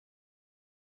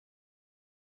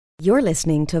You're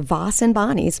listening to Voss and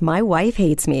Bonnie's My Wife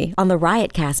Hates Me on the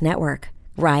Riotcast Network.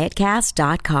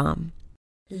 Riotcast.com.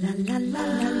 La la la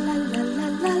la la la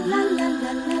la la la la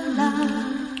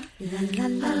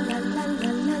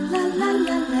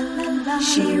la.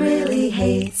 She really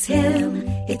hates him,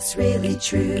 it's really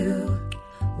true.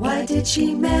 Why did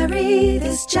she marry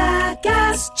this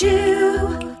jackass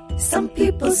Jew? Some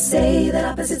people say that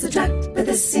opposites attract, but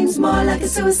this seems more like a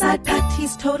suicide pact.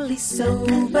 He's totally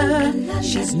sober,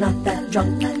 she's not that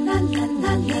drunk.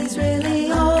 He's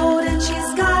really old and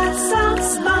she's got some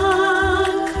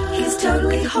spunk. He's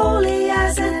totally holy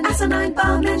as an asinine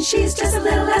bomb, and she's just a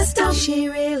little less dumb. She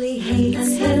really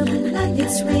hates him,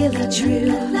 it's really true.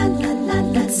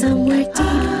 But somewhere deep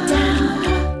down,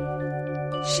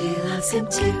 she loves him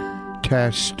too.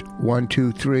 Test 1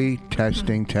 2 3.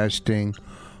 Testing.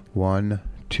 1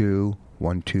 2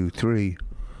 1 2 3.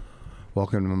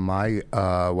 Welcome to My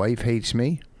Wife Hates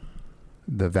Me,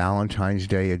 the Valentine's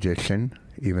Day edition,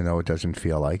 even though it doesn't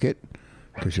feel like it,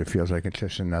 because it feels like it's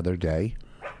just another day,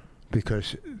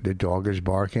 because the dog is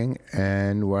barking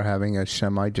and we're having a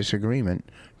semi-disagreement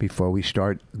before we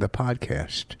start the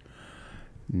podcast.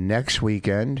 Next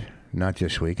weekend, not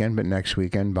this weekend, but next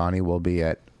weekend, Bonnie will be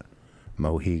at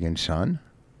Mohegan Sun.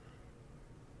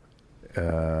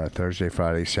 Thursday,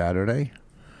 Friday, Saturday.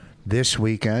 This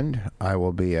weekend, I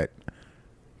will be at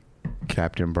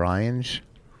Captain Brian's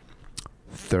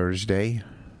Thursday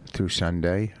through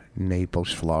Sunday,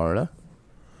 Naples, Florida.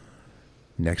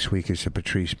 Next week is the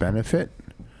Patrice Benefit,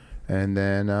 and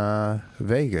then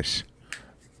Vegas.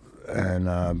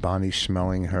 And Bonnie's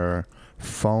smelling her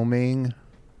foaming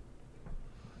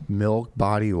milk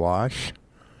body wash,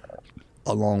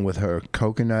 along with her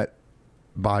coconut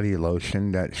body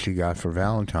lotion that she got for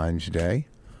Valentine's Day,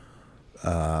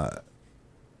 and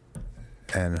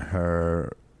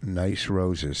her nice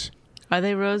roses. Are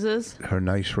they roses? Her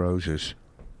nice roses.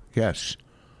 Yes.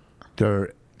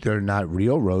 They're not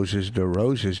real roses. They're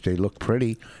roses. They look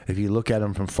pretty. If you look at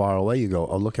them from far away, you go,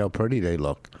 oh, look how pretty they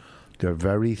look. They're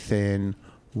very thin,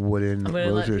 wooden I'm going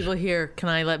to roses. let people hear. Can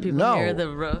I let people hear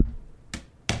the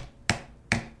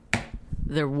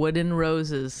They're wooden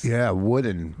roses. Yeah,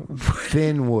 wooden.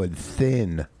 Thin wood.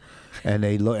 Thin. And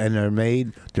they're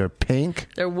made, they're pink.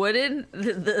 They're wooden.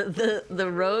 The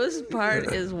rose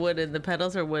part is wooden. The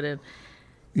petals are wooden.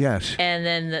 Yes. And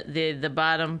then the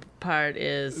bottom part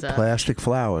is plastic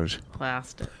flowers.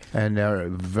 Plastic. And they're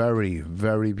very,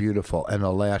 very beautiful, and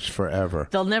they'll last forever.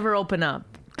 They'll never open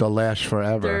up. They'll last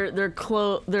forever. They'll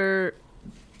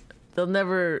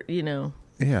never,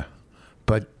 Yeah.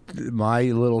 But my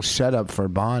little setup for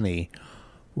Bonnie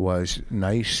was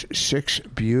nice 6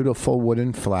 beautiful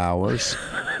wooden flowers.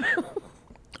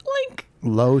 Like,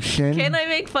 lotion. Can I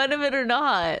make fun of it or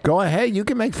not? Go ahead. You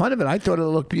can make fun of it. I thought it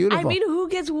looked beautiful. I mean, who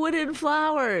gets wooden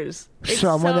flowers? It's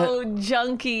Someone so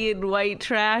junky and white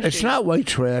trashy. It's not white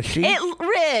trashy.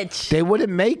 Rich. They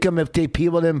wouldn't make them if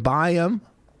people didn't buy them.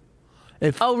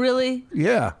 Oh, really?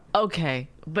 Yeah. Okay.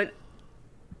 But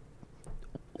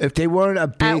if they weren't a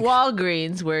big... At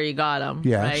Walgreens, where you got them,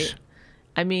 yes. Right?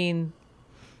 I mean...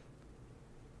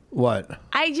 What?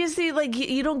 I just see, like,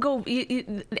 you don't go...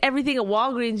 everything at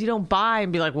Walgreens you don't buy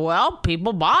and be like, well,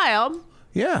 people buy them.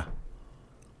 Yeah.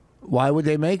 Why would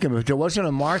they make them if there wasn't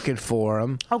a market for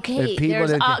them? Okay,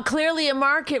 there's clearly a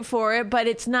market for it, but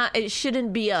it's not. It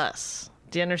shouldn't be us.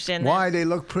 Do you understand that? Why? They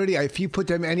look pretty. If you put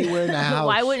them anywhere in the house...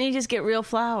 Why wouldn't you just get real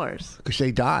flowers? Because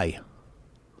they die.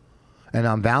 And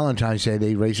on Valentine's Day,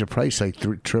 they raise the price, like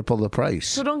triple the price.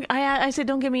 So I said,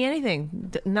 don't give me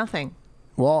anything. Nothing.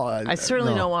 Well, I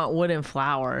certainly don't want wooden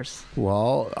flowers.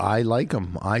 Well, I like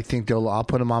them. I think I'll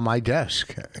put them on my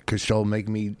desk because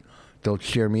they'll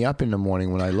cheer me up in the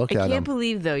morning when I look at them. I can't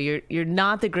believe, though, you're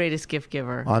not the greatest gift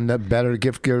giver. I'm the better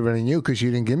gift giver than you because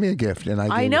you didn't give me a gift. And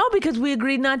I know, because we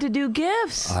agreed not to do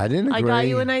gifts. I didn't agree. I got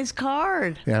you a nice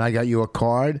card. And I got you a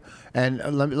card. And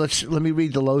let me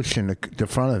read the lotion, the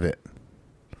front of it.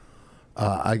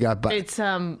 It's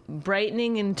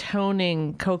brightening and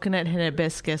toning coconut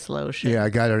hibiscus lotion. Yeah, I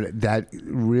got that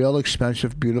real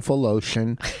expensive, beautiful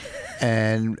lotion,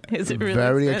 and Is it really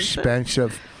very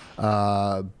expensive,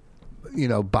 body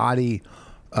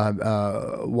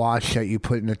wash that you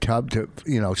put in the tub to,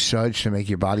 suds to make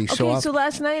your body soft. Okay, so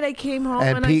last night I came home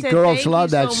and Pete, I said, girls thank love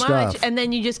you that so stuff. much. And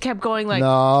then you just kept going like,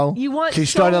 no. You want She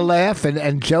started laughing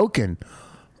and joking.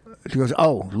 She goes,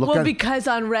 oh, look. Well, because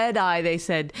on Red Eye they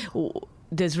said,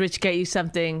 does Rich get you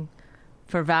something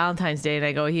for Valentine's Day? And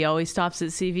I go, he always stops at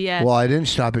CVS. Well, I didn't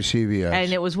stop at CVS.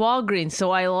 And it was Walgreens, so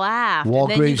I laughed.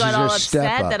 Walgreens and then you got is all a step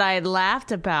upset up. that I had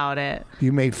laughed about it.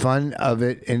 You made fun of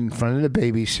it in front of the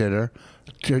babysitter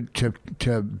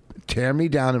tear me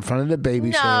down in front of the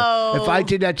babysitter. No. If I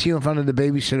did that to you in front of the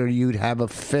babysitter, you'd have a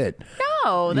fit.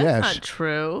 No, that's Yes. not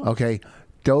true. Okay.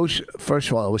 Those, first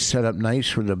of all, it was set up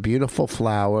nice with the beautiful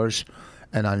flowers,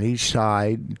 and on each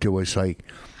side there was like,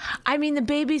 I mean, the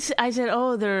babies. I said,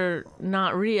 "Oh, they're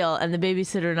not real," and the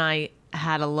babysitter and I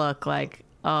had a look like,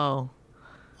 "Oh,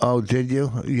 oh, did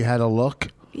you? You had a look,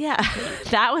 yeah."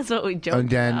 That was what we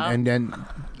joked about. and then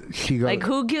she goes, Like,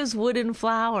 who gives wooden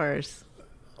flowers?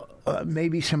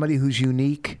 maybe somebody who's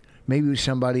unique, maybe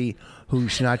somebody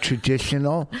who's not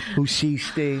traditional, who sees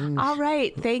things. All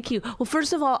right, thank you. Well,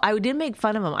 first of all, I didn't make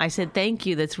fun of him. I said, "Thank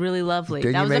you. That's really lovely."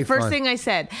 Then That you was the made first fun. thing I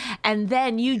said. And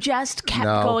then you just kept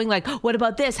No. going like, "What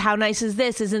about this? How nice is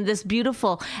this? Isn't this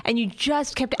beautiful?" And you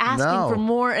just kept asking No. for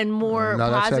more and more No,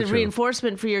 that's not positive true.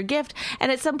 reinforcement for your gift.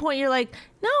 And at some point, you're like,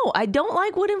 "No, I don't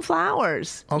like wooden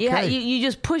flowers." Okay. You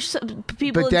just push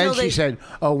people But then until she they. said,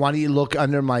 "Oh, why don't you look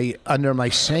under my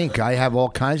sink? I have all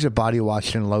kinds of body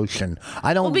wash and lotion.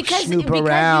 I don't Well, because snoop you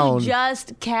around."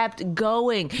 just kept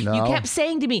going. No. You kept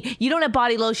saying to me, "You don't have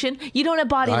body lotion. You don't have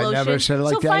body I lotion." never said it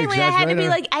like so that, finally, I had to be exaggerator.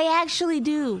 like, "I actually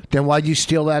do." Then why'd you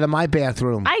steal that in my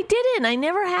bathroom? I didn't. I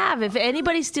never have. If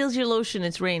anybody steals your lotion,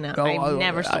 it's Raina. I've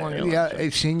never stolen your Yeah, lotion.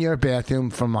 it's in your bathroom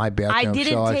from my bathroom. I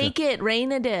didn't so take it.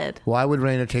 Raina did Why would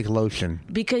Raina take lotion?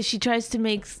 because she tries to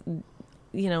make,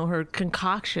 her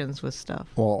concoctions with stuff.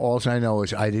 Well, all I know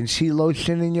is I didn't see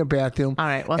lotion in your bathroom. All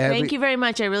right. Well, Every- thank you very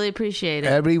much. I really appreciate it.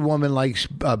 Every woman likes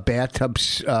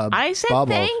bathtubs. I said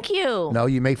bubbles. thank you. No,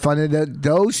 you make fun of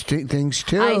those things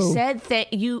too. I said thank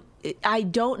you. I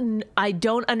don't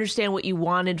understand what you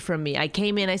wanted from me. I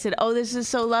came in. I said, "Oh, this is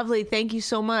so lovely. Thank you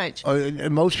so much."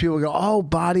 Most people go, "Oh,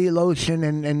 body lotion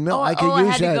and milk." I could use I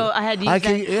had that. to go. I had to use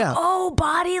that. Yeah. Oh,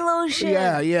 body lotion.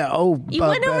 Yeah. Oh, You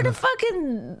went over to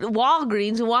fucking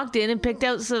Walgreens and walked in and picked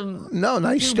out some no,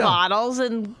 nice two stuff. bottles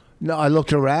and. No, I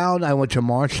looked around. I went to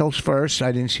Marshall's first.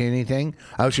 I didn't see anything.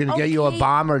 I was going to get you a Okay.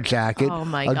 bomber jacket. Oh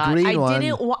my a god! green I one.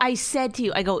 didn't. I said to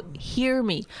you, I go, hear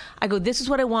me. I go, this is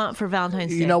what I want for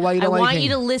Valentine's Day. You know why you don't I want want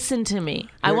anything? you to listen to me.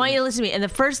 I want you to listen to me. And the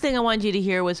first thing I wanted you to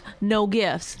hear was no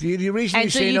gifts. The reason And you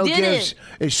so say you no didn't. gifts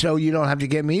is so you don't have to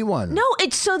get me one. No,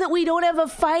 it's so that we don't have a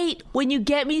fight when you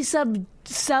get me some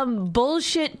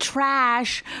bullshit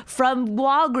trash from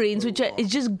Walgreens, which is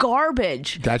just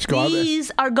garbage. That's garbage.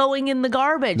 These are going in the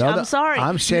garbage. No, I'm sorry.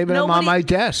 I'm saving them on my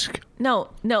desk. No,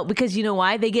 because you know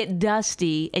why? They get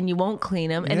dusty and you won't clean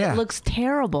them, and Yeah. it looks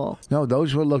terrible. No,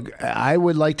 those would look. I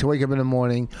would like to wake up in the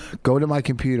morning, go to my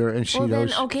computer, and see Well,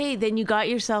 those, then you got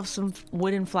yourself some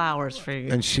wooden flowers for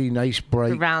you. and see nice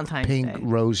bright For Valentine's pink Day.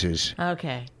 roses.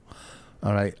 Okay.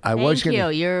 All right, I was Thank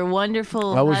gonna. you. You're a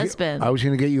wonderful I was husband. going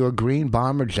to get you a green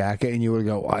bomber jacket, and you would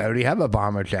go, "I already have a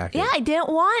bomber jacket." Yeah, I didn't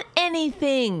want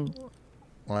anything.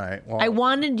 All right. Well, I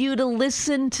wanted you to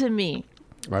listen to me.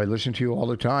 I listen to you all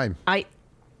the time.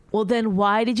 Well, then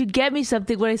why did you get me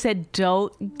something when I said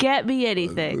don't get me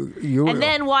anything? And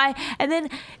then why? And then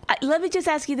let me just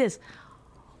ask you this.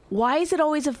 Why is it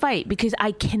always a fight? Because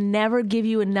I can never give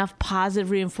you enough positive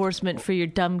reinforcement for your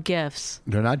dumb gifts.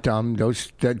 They're not dumb.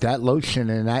 That lotion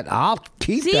and that. I'll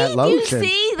keep See? that lotion. You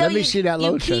see? Let me see that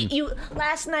lotion. You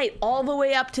last night all the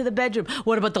way up to the bedroom.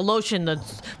 What about the lotion, the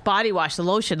body wash, the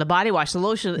lotion, the body wash, the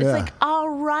lotion? It's Yeah. like, all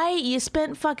right, you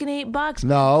spent fucking $8. Big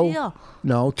deal.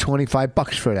 No,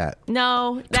 $25 for that.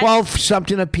 No. 12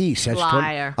 something a piece. That's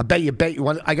Liar. I bet you.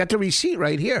 I got the receipt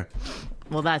right here.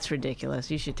 Well, that's ridiculous.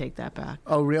 You should take that back.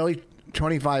 Oh, really?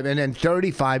 25 and then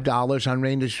 $35 on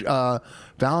Raina's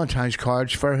Valentine's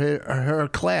cards for her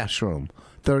classroom.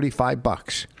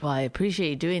 $35. Well, I appreciate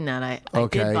you doing that. I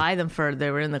Okay. did buy them they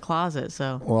were in the closet,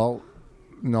 so Well,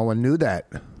 no one knew that.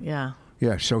 yeah.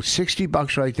 Yeah, so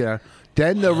 $60 right there.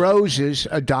 Then the roses,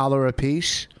 $1 a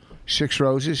piece. 6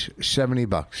 roses,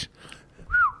 $70.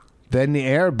 Then the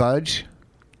earbuds,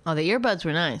 Oh, the earbuds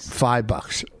were nice.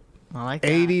 $5. I like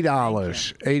that.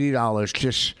 $80. $80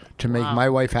 just to make Wow. my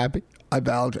wife happy.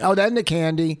 Oh, then the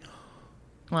candy,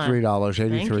 Wow. $3,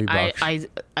 Thank you. $83.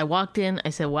 I walked in. I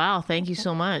said, "Wow, thank you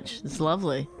so much. It's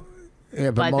lovely."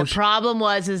 Yeah, But the problem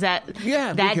was that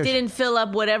Yeah, that because- didn't fill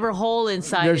up whatever hole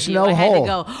inside There's of you. no I had hole. to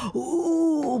go,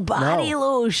 ooh, body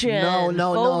lotion,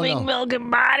 No, foaming milk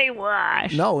and body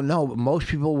wash. No, most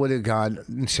people would have gone,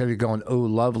 instead of going, "Oh,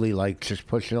 lovely," like just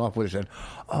pushing off, would have said,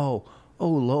 "Oh,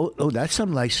 Oh, that's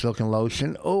some nice looking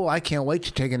lotion. Oh, I can't wait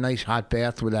to take a nice hot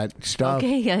bath with that stuff.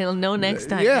 Okay, I'll know next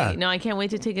time. Yeah. No, I can't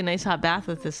wait to take a nice hot bath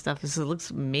with this stuff. It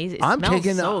looks amazing. It I'm smells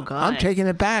taking so good. I'm taking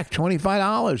it back.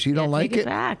 $25. You don't like take it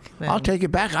back, then. I'll take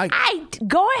it back. I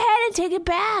go ahead and take it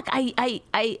back.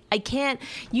 I can't.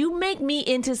 You make me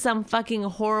into some fucking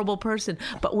horrible person.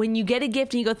 But when you get a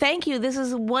gift and you go, "Thank you, this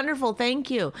is wonderful, thank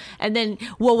you," and then,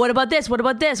 well, what about this? What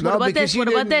about this? What No, about because this? you What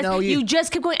about didn't this? know You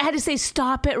just kept going. I had to say,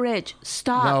 "Stop it, Rich.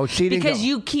 Stop." No, she didn't because go.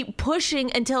 you keep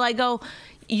pushing until I go.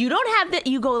 You don't have that.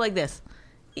 You go like this.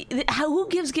 Who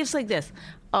gives gifts like this?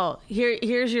 Oh,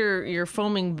 here's your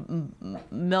foaming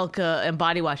milk and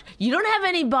body wash. You don't have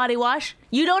any body wash.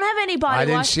 You don't have any body wash. I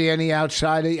didn't see any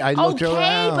outside. I looked around.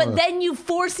 Okay, but then you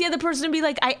force the other person to be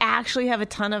like, I actually have a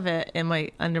ton of it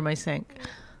under my sink.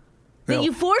 Then No.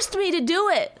 you forced me to do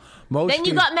it. Most Then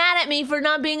you got mad at me for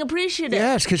not being appreciative.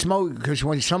 Yes, because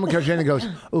when someone comes in and goes,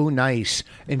 "Ooh, nice,"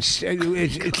 and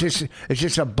it's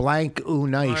just a blank "Ooh,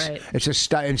 nice." All right. It's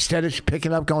instead of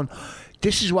picking up, going,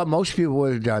 "This is what most people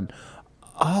would have done."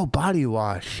 Oh, body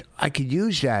wash. I could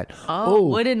use that. Oh,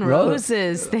 wooden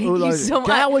roses. Thank you so much.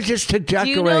 That was just to decorate.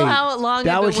 Do you know how long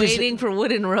That I've was been just- waiting for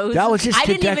wooden roses? That was just I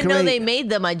to didn't even know decorate. they made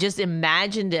them. I just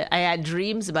imagined it. I had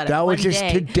dreams about it. That was One just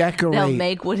day, to decorate. They'll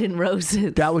make wooden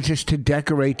roses. That was just to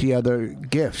decorate the other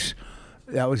gifts.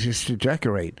 That was just to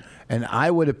decorate. And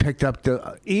I would have picked up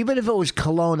even if it was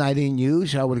cologne I didn't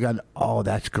use, I would have gone, "Oh,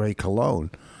 that's great cologne."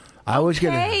 I was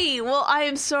going to. Hey, well, I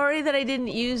am sorry that I didn't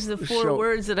use the four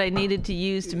words that I needed to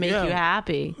use to make Yeah. you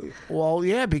happy. Well,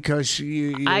 yeah, because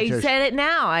you I just, said it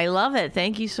now. I love it.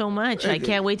 Thank you so much. I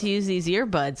can't wait to use these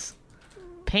earbuds.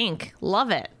 Pink.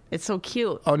 Love it. It's so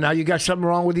cute. Oh, now you got something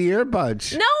wrong with the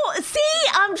earbuds. No, see,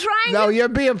 I'm trying No, to... you're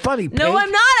being funny. No, Pink.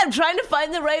 I'm not. I'm trying to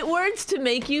find the right words to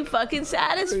make you fucking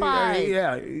satisfied.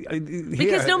 Yeah.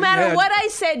 Because no matter what I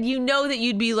said, you know that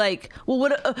you'd be like, well,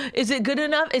 what is it good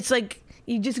enough? It's like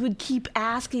you just would keep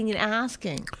asking and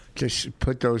asking. Just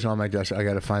put those on my desk. I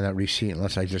got to find that receipt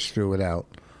unless I just threw it out.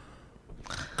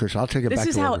 Because I'll take it back. This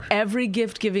is to how order. every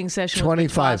gift giving session 25.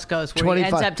 with my boss goes, where he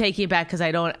ends 25. up taking it back because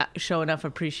I don't show enough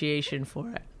appreciation for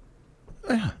it.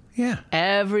 Yeah.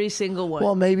 Every single one.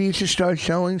 Well, maybe you should start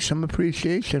showing some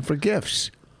appreciation for gifts.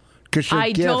 Because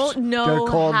I gifts. don't know They're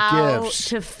called how gifts.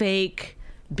 to fake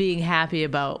being happy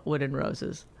about wooden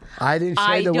roses. I didn't say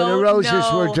I the don't wooden roses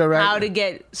know were direct. how to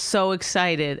get so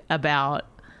excited about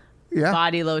yeah.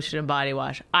 body lotion and body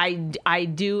wash. I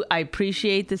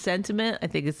appreciate the sentiment. I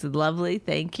think it's lovely.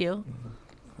 Thank you.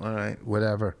 All right.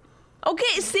 Whatever.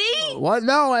 Okay, see? What?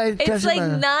 No, it It's doesn't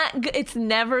like matter. it's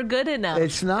never good enough.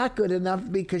 It's not good enough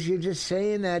because you're just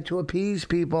saying that to appease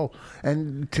people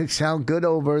and to sound good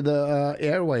over the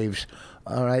airwaves.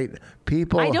 All right,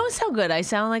 people. I don't sound good. I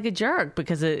sound like a jerk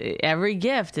because every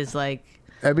gift is like.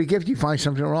 Every gift you find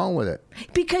something wrong with it.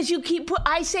 Because you keep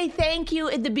I say thank you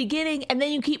at the beginning and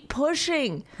then you keep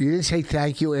pushing. You didn't say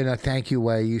thank you in a thank you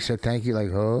way. You said thank you like,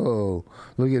 oh,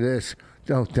 look at this.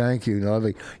 Oh, thank you. No,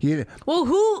 like, Well,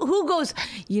 who goes,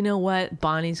 you know what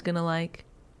Bonnie's going to like?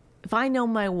 If I know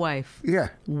my wife, yeah.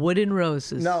 wooden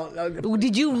roses. No.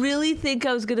 Did you really think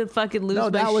I was going to fucking lose my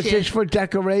shit? No, that was just for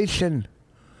decoration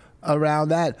around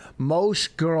that.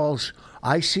 Most girls,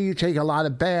 I see you take a lot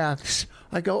of baths.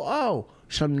 I go, oh,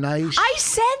 some nice. I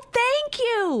said thank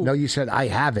you. No, you said, I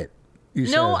have it. You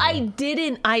No, said, I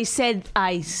didn't. I said,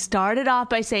 I started off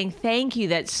by saying thank you.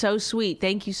 That's so sweet.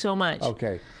 Thank you so much.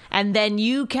 Okay. And then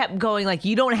you kept going like,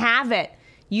 you don't have it.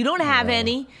 You don't have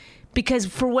any because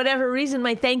for whatever reason,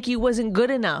 my thank you wasn't good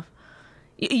enough.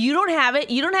 You don't have it.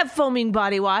 You don't have foaming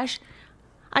body wash.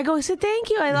 I said, thank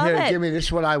you. I love Here, it. give me this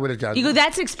is what I would have done. You go,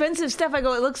 that's expensive stuff. I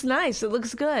go, it looks nice. It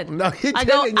looks good. No, you I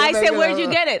go, didn't. You I made said, it where'd up.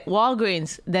 you get it?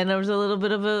 Walgreens. Then there was a little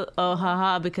bit of a oh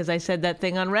haha because I said that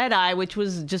thing on Red Eye, which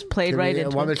was just played right I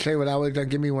into want it. to say what I would have done.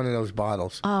 Give me one of those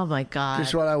bottles. Oh my God. This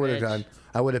is what I would have done.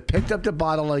 I would have picked up the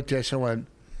bottle like this and went.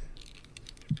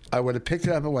 I would have picked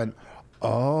it up and went,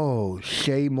 oh,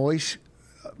 Shea moist.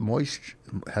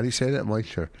 How do you say that?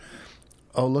 Moisture.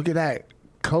 Oh, look at that.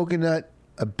 Coconut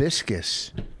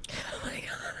hibiscus. Oh my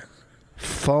God.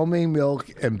 Foaming milk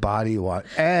and body wash.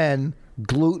 And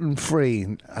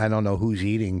gluten-free. I don't know who's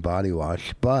eating body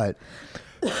wash, but...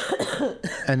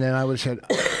 And then I would have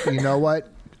said, you know what?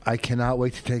 I cannot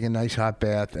wait to take a nice hot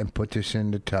bath and put this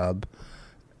in the tub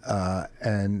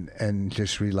and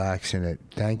just relax in it.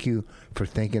 Thank you for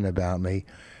thinking about me.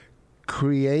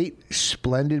 Create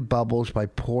splendid bubbles by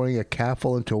pouring a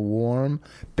capful into warm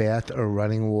bath or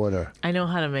running water. I know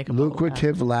how to make a bubble bath.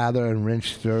 Lucrative lather and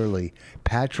rinse thoroughly.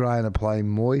 Pat dry and apply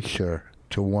moisture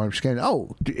to warm skin.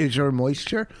 Oh, is there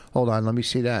moisture? Hold on, let me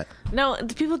see that. No,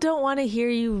 people don't want to hear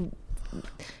you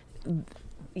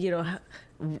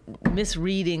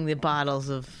misreading the bottles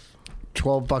of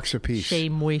 $12 a piece. Shea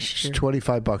Moisture. It's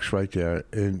 $25 right there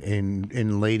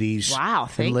in ladies. Wow,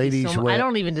 thank ladies you so much. wear, I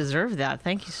don't even deserve that.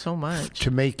 Thank you so much.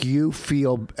 To make you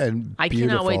feel and I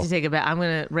beautiful. cannot wait to take a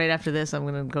bath. Right after this, I'm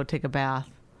gonna go take a bath.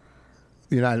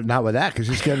 Not with that, because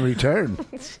it's getting returned.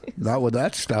 Not with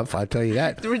that stuff, I tell you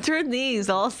that. Return these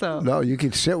also. No, you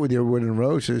can sit with your wooden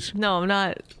roses. No, I'm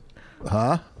not.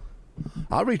 Huh?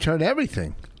 I'll return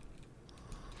everything.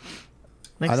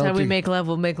 Next time we make love,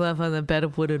 we'll make love on the bed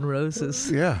of wooden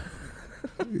roses. Yeah.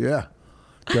 Yeah.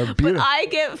 They're But beautiful. I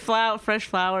get fresh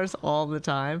flowers all the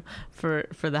time for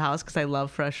the house because I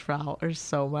love fresh flowers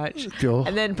so much. Cool.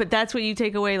 But that's what you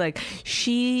take away. Like,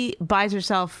 she buys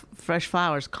herself fresh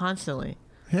flowers constantly.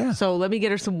 Yeah. So let me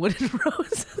get her some wooden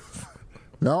roses.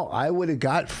 No, I would have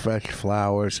got fresh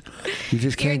flowers. You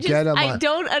just can't get them. I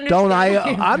don't understand. Don't I?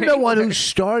 I'm the one who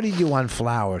started you on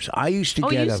flowers. I used to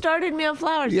get them. Oh, you started me on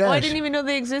flowers. Yes. Oh, I didn't even know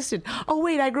they existed. Oh,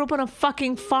 wait, I grew up on a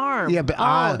fucking farm. Yeah,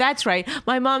 but that's right.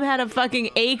 My mom had a fucking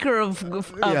acre of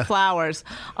flowers.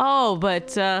 Oh,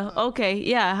 but okay,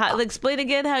 yeah. Explain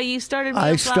again how you started me on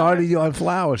flowers. I started you on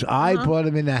flowers. I brought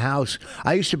them in the house.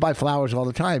 I used to buy flowers all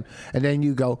the time, and then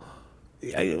you go.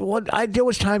 There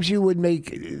was times you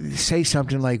would say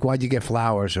something like, "Why'd you get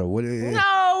flowers?" Or what?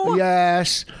 No.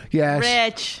 Yes.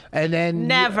 Rich. And then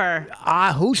never.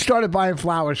 Who started buying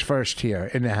flowers first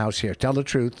here in the house? Here, tell the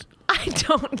truth. I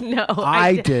don't know.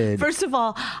 I did. First of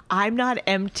all, I'm not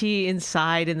empty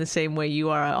inside in the same way you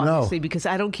are, honestly, because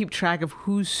I don't keep track of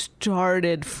who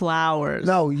started flowers.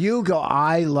 No, you go.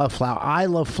 I love flowers. I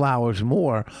love flowers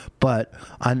more, but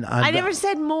I never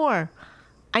said more.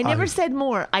 I never said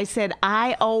more. I said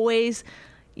I always,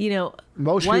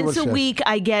 once a week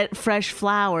I get fresh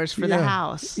flowers for the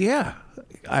house. Yeah.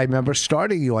 I remember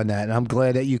starting you on that, and I'm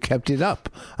glad that you kept it up.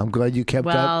 I'm glad you kept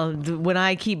up. Well, when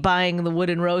I keep buying the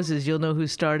wooden roses, you'll know who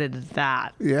started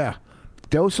that. Yeah.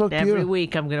 Those look beautiful. Every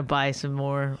week I'm going to buy some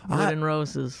more wooden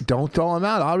roses. Don't throw them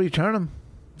out. I'll return them.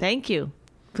 Thank you.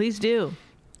 Please do.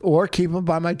 Or keep them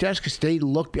by my desk because they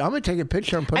look. I'm going to take a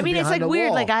picture and put them behind the wall. It's like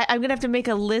weird. Like I'm going to have to make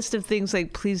a list of things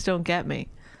like, please don't get me.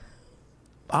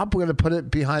 I'm going to put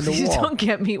it behind the wall. Please don't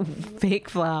get me fake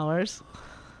flowers.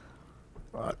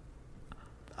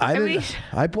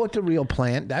 I bought the real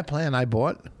plant. That plant I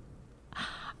bought.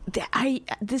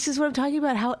 This is what I'm talking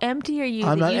about. How empty are you?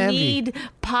 I'm not empty. You need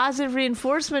positive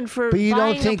reinforcement for but you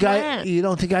buying don't think a plant. you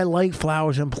don't think I like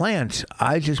flowers and plants?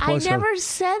 I never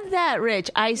said that,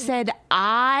 Rich. I said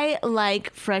I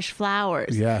like fresh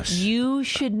flowers. Yes. You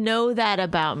should know that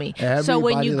about me. So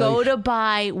when you go to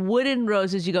buy wooden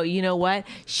roses, you go, you know what?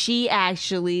 She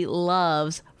actually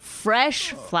loves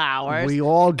fresh flowers. We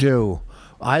all do.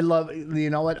 I love. You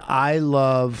know what? I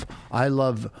love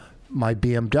my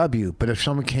BMW, but if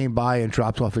someone came by and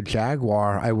dropped off a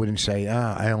Jaguar, I wouldn't say,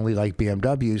 I only like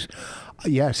BMWs.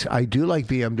 Yes, I do like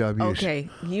BMWs. Okay,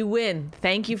 you win.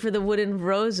 Thank you for the wooden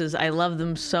roses. I love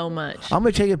them so much. I'm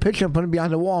going to take a picture and put them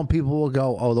behind the wall, and people will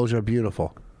go, oh, those are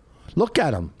beautiful. Look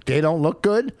at them. They don't look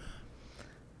good?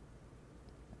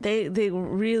 They're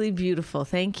really beautiful.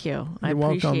 Thank you. I You're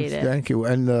appreciate welcome. it. Thank you.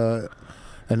 And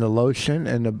the lotion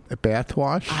and the bath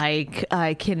wash.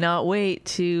 I cannot wait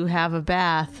to have a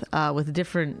bath with a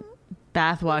different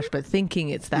bath wash, but thinking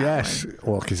it's that one. Yes,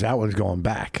 well, because that one's going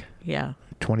back. Yeah.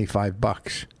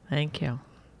 $25. Thank you.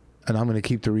 And I'm going to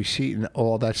keep the receipt and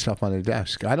all that stuff on the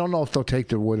desk. I don't know if they'll take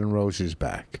the wooden roses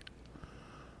back.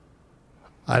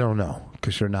 I don't know,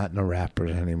 because they're not in the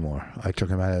wrappers anymore. I took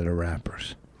them out of the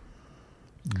wrappers.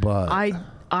 But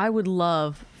I would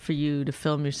love for you to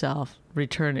film yourself,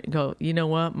 return it, and go, you know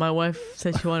what? My wife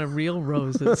said she wanted real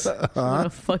roses. What a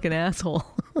fucking asshole.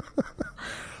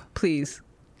 Please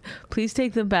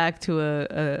take them back to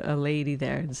a lady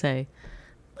there and say,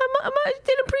 I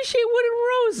didn't appreciate wooden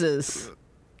roses.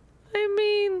 I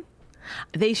mean,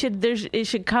 it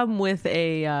should come with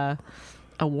a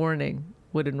warning,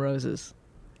 wooden roses.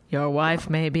 Your wife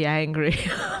may be angry.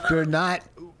 they're not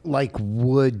like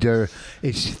wood.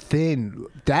 It's thin.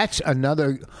 That's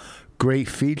another great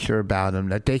feature about them,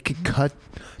 that they could cut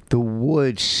the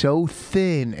wood so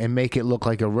thin and make it look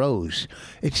like a rose.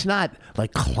 It's not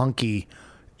like clunky.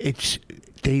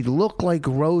 They look like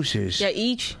roses. Yeah,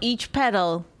 each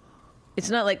petal. It's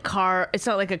not like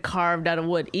a carved out of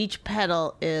wood. Each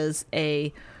petal is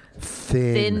a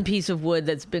thin piece of wood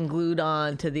that's been glued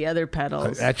on to the other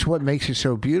petals. That's what makes it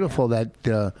so beautiful. That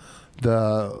the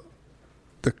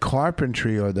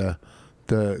carpentry or the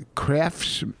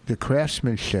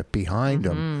craftsmanship behind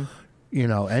them. You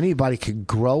know, anybody could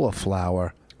grow a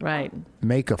flower, right?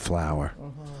 Make a flower.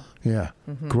 Yeah,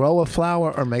 grow a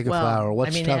flower or make a flower.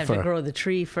 What's tougher? They have to grow the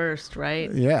tree first,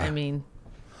 right? Yeah. I mean,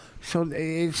 So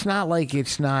it's not like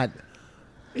it's not.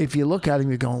 If you look at them,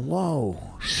 you're going, "Whoa,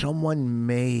 someone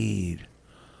made."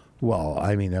 Well,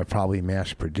 I mean, they're probably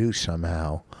mass-produced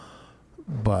somehow,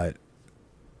 but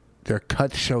they're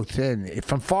cut so thin.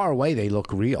 From far away, they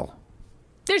look real.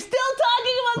 They're still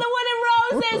talking about the wooden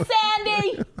roses,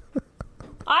 Sandy.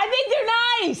 I think they're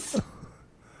nice.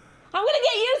 I'm gonna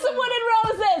get you some wooden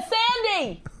roses,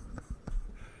 Sandy.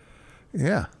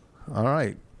 Yeah. All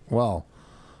right. Well,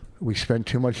 we spent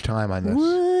too much time on this.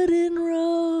 Wooden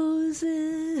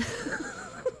roses.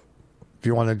 Do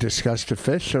you want to discuss the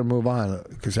fish or move on?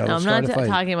 Because I I'm not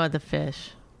talking about the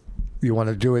fish. You want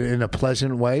to do it in a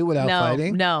pleasant way without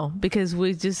fighting? No, because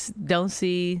we just don't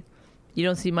see. You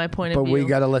don't see my point of view. But we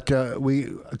got to let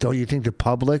don't you think the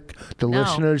public, the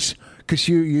listeners, because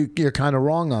you're kind of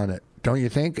wrong on it, don't you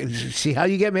think? See how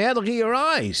you get mad? Look at your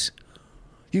eyes.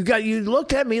 You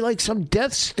looked at me like some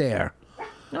death stare.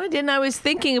 No, I didn't. I was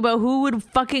thinking about who would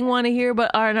fucking want to hear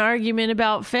about an argument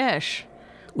about fish.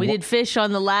 We did fish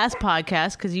on the last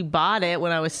podcast because you bought it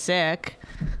when I was sick.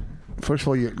 First of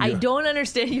all, I don't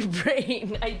understand your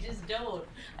brain. I just don't.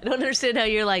 I don't understand how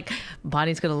you're like,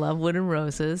 Bonnie's going to love wooden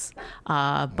roses.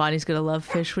 Bonnie's going to love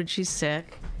fish when she's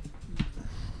sick.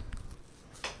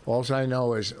 All I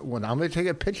know is when I'm going to take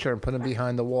a picture and put it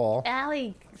behind the wall.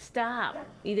 Allie, stop.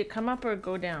 Either come up or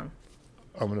go down.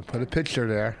 I'm going to put a picture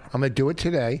there. I'm going to do it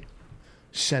today.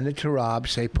 Send it to Rob.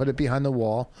 Say, put it behind the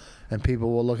wall. And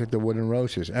people will look at the wooden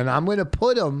roses. And I'm going to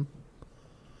put them.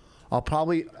 I'll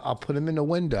put them in the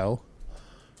window.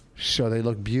 So they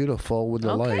look beautiful with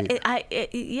the light.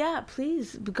 Yeah,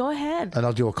 please go ahead. And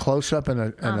I'll do a close up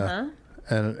and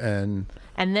and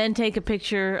then take a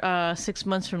picture 6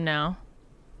 months from now.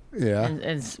 Yeah. And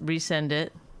resend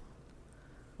it.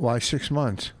 Why 6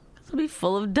 months? It'll be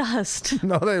full of dust.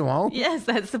 No, they won't. Yes,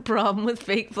 that's the problem with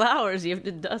fake flowers. You have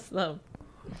to dust them.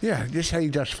 Yeah, this is how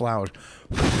you dust flowers.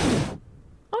 Okay,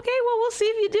 well, we'll see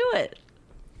if you do it.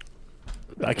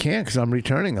 I can't because I'm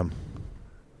returning them.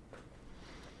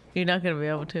 You're not going to be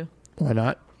able to. Why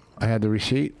not? I had the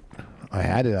receipt. I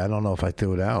had it. I don't know if I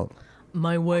threw it out.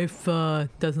 My wife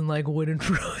doesn't like wooden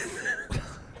roses.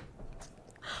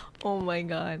 Oh, my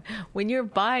God. When you're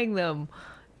buying them,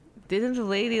 didn't the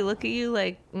lady look at you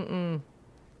like,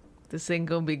 this ain't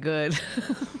going to be good.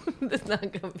 It's not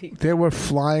going to be good. They were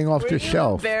flying off the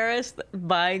shelf. Were you embarrassed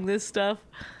buying this stuff?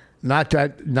 Not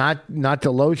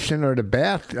the lotion or the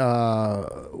bath,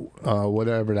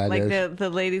 whatever that is. Like the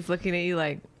lady's looking at you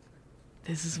like,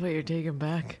 this is what you're taking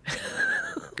back.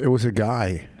 It was a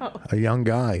guy, a young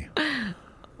guy.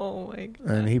 Oh my God!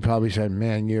 And he probably said,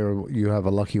 "Man, you have a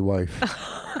lucky wife.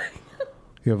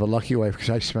 You have a lucky wife,"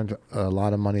 because I spent a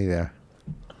lot of money there.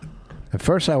 At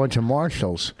first, I went to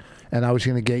Marshall's, and I was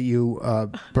going to get you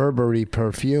Burberry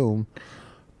perfume,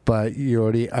 but I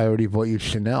already bought you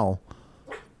Chanel.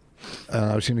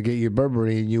 I was going to get you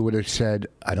Burberry, and you would have said,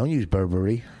 "I don't use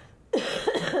Burberry."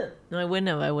 No, I wouldn't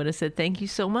have. I would have said, "Thank you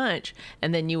so much,"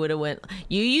 and then you would have went,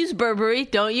 "You use Burberry,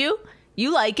 don't you?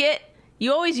 You like it?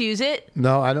 You always use it."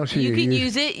 No, I don't see you. You can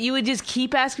use it. You would just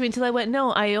keep asking me until I went,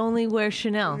 "No, I only wear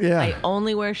Chanel. Yeah. I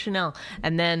only wear Chanel."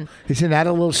 And then isn't that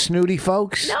a little snooty,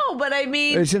 folks? No, but I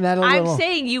mean, isn't that a little? I'm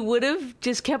saying you would have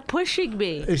just kept pushing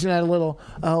me. Isn't that a little?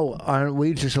 Oh, aren't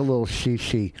we just a little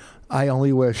she? I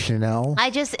only wear Chanel.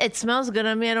 It smells good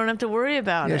on me. I don't have to worry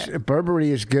about it. Yes,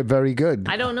 Burberry is good, very good.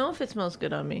 I don't know if it smells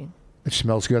good on me. It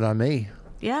smells good on me.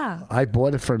 Yeah. I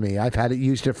bought it for me. I've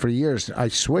used it for years. I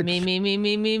switched. Me. No,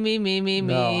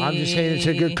 I'm just saying it's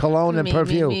a good cologne and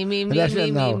perfume.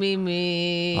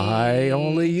 Me. I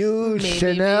only use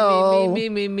Chanel.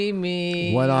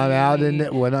 Me. When I'm out in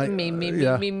it, when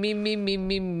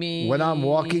I'm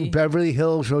walking Beverly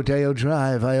Hills Rodeo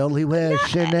Drive, I only wear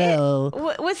Chanel.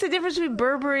 What's the difference between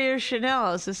Burberry or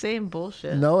Chanel? It's the same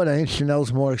bullshit. No, it ain't.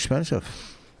 Chanel's more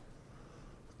expensive.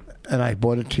 And I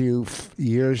bought it to you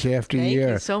years after year.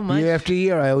 Thank you so much. Year after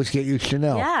year, I always get you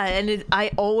Chanel. Yeah, and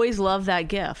I always love that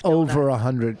gift. Over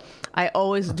 100. I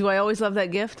always love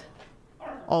that gift?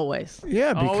 Always.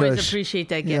 Yeah, because... always appreciate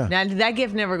that gift. Yeah. Now, that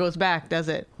gift never goes back, does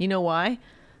it? You know why?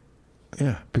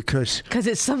 Yeah, because... Because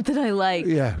it's something I like.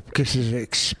 Yeah, because it's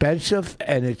expensive,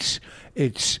 and it's...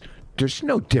 There's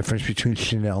no difference between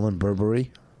Chanel and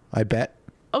Burberry, I bet.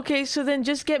 Okay, so then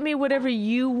just get me whatever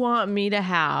you want me to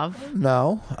have.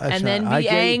 No. And then be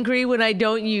angry when I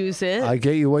don't use it. I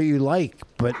get you what you like,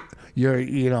 but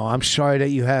I'm sorry that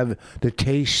you have the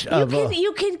taste of...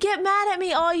 You can get mad at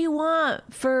me all you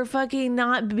want for fucking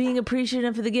not being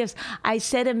appreciative of the gifts. I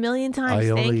said a million times,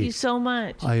 thank you so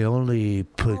much. I only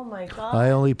put... Oh my God. I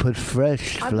only put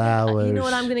fresh flowers. You know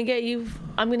what I'm going to get you?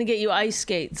 I'm going to get you ice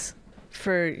skates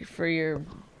for your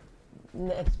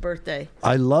next birthday.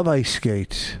 I love ice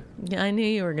skates. Yeah, I knew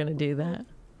you were going to do that.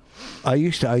 I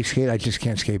used to ice skate. I just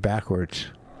can't skate backwards.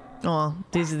 Oh,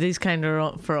 these kind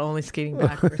are for only skating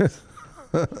backwards.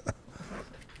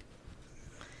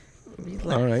 Relax,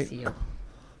 all right. you.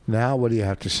 Now, what do you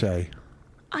have to say?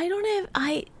 I don't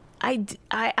have.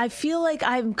 I feel like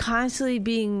I'm constantly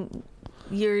being.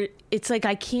 It's like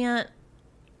I can't.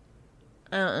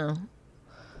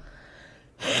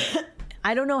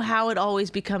 I don't know how it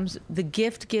always becomes. The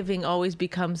gift giving always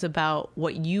becomes about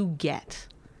what you get.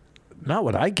 Not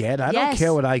what I get. I don't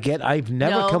care what I get. I've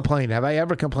never complained. Have I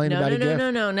ever complained about a gift?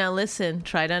 No. Now listen.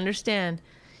 Try to understand.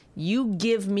 You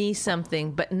give me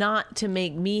something, but not to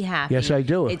make me happy. Yes, I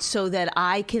do. It's so that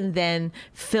I can then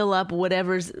fill up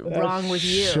whatever's wrong with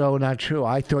you. So not true.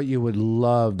 I thought you would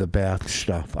love the bath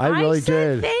stuff. I really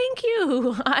said did. Thank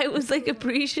you. I was like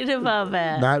appreciative of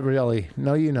it. Not really.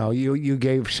 No, you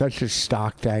gave such a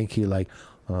stock thank you. Like,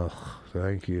 oh,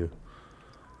 thank you.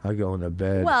 I go into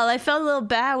bed. Well, I felt a little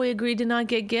bad. We agreed to not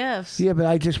get gifts. Yeah, but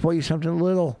I just bought you something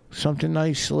little, something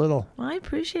nice, little. Well, I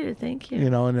appreciate it. Thank you.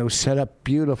 And it was set up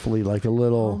beautifully, like a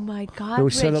little. Oh my God! It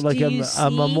was set up like a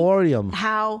memoriam.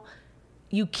 How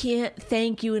you can't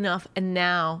thank you enough, and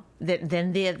now that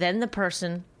then the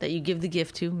person that you give the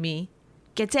gift to, me,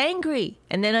 gets angry,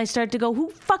 and then I start to go, "Who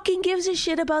fucking gives a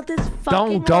shit about this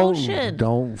fucking lotion?"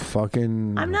 Don't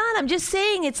fucking. I'm not. I'm just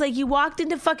saying. It's like you walked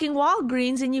into fucking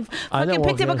Walgreens and you fucking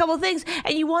picked up a couple things,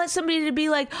 and you want somebody to be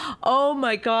like, "Oh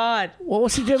my God, well,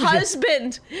 what's the difference?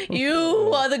 Husband,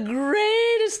 you are the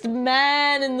greatest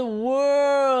man in the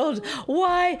world.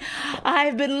 Why,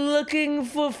 I've been looking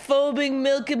for foaming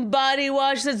milk and body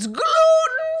wash that's gluten-free."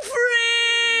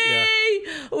 Yeah.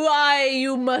 Why,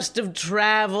 you must have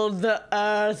traveled the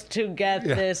earth to get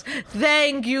this.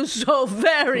 Thank you so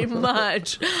very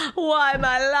much. Why,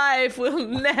 my life will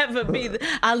never be...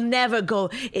 I'll never go...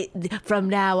 From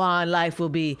now on, life will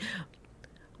be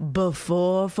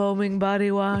before foaming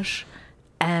body wash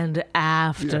and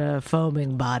after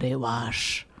foaming body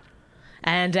wash.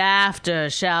 And after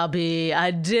shall be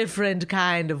a different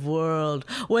kind of world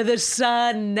where the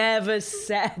sun never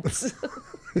sets.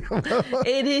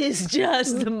 It is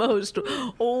just the most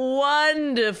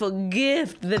wonderful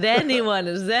gift that anyone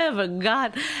has ever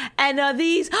got. And are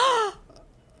these...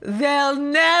 they'll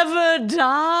never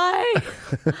die?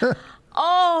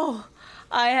 Oh,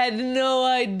 I had no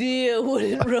idea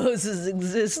wooden roses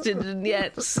existed, and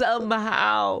yet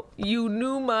somehow you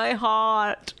knew my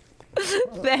heart.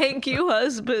 Thank you,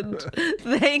 husband.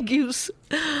 Thank you.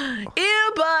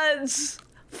 Earbuds!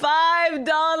 $5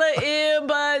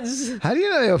 earbuds. How do you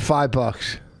know they were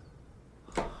 $5?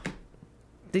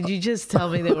 Did you just tell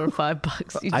me they were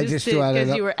 $5? You I just did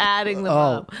because you were adding them Oh.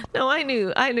 up. No, I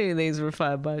knew these were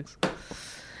 $5.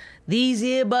 These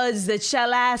earbuds that shall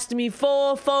last me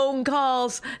 4 phone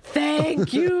calls.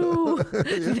 Thank you.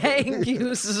 Thank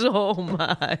you so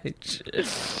much.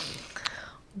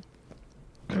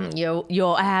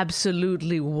 You're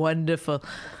absolutely wonderful.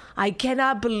 I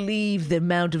cannot believe the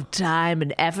amount of time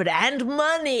and effort and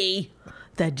money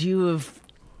that you have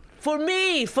for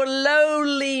me, for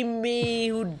lowly me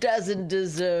who doesn't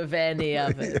deserve any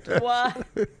of it. What?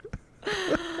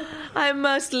 I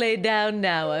must lay down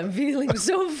now. I'm feeling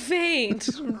so faint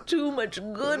from too much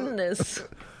goodness.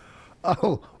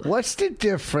 Oh, what's the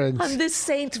difference? On this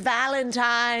St.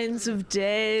 Valentine's of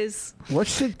days.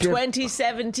 What's the difference?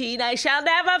 2017, I shall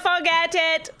never forget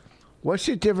it. What's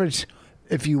the difference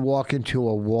if you walk into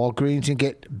a Walgreens and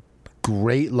get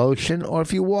great lotion, or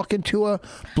if you walk into a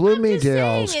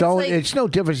Bloomingdale's? It's no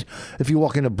difference if you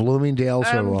walk into Bloomingdale's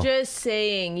I'm just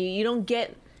saying, you don't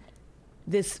get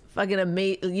this fucking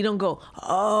amazing. You don't go,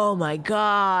 oh my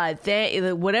God,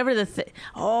 whatever the thing.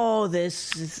 Oh,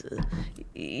 this is.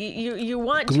 You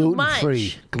want too much.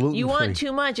 Gluten-free. You want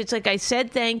too much. It's like I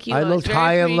said thank you. I looked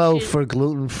high and low for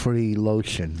gluten-free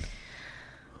lotion.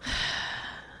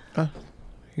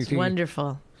 It's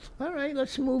wonderful. All right,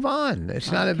 let's move on.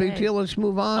 It's not a big deal. Let's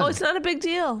move on. Oh, it's not a big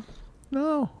deal.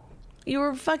 No. You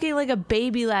were fucking like a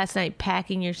baby last night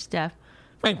packing your stuff.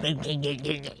 I'm going to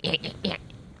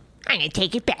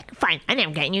take it back. Fine. And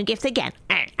I'm getting you a gift again.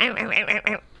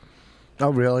 Oh,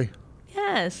 really?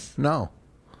 Yes. No.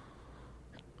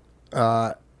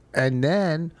 And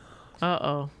then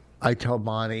I told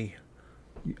Bonnie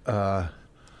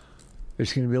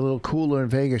it's going to be a little cooler in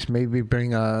Vegas. Maybe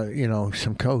bring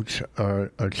some coats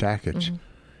or jackets.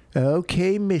 Mm-hmm.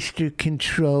 Okay, Mr.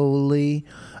 Controlly.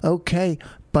 Okay,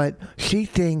 but she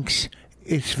thinks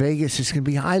it's Vegas. It's going to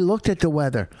be. I looked at the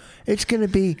weather. It's going to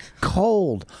be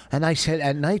cold, and I said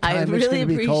at nighttime it's going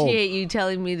to be cold. I really appreciate you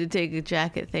telling me to take a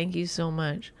jacket. Thank you so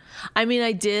much. I mean,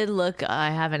 I did look. I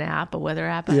have an app, a weather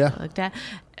app. I looked at.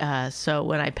 So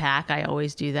when I pack, I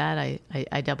always do that.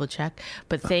 I double check.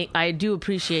 But I do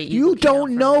appreciate you. You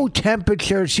don't know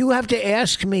temperatures. You have to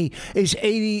ask me. Is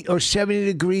 80 or 70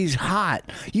 degrees hot?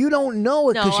 You don't know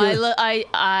it.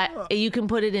 No, you can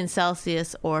put it in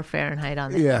Celsius or Fahrenheit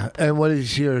on there. Yeah, and what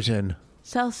is yours in?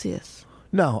 Celsius.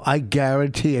 No, I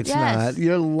guarantee it's not.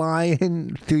 You're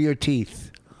lying through your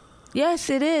teeth. Yes,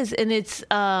 it is, and it's.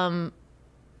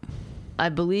 I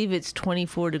believe it's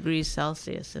 24 degrees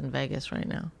Celsius in Vegas right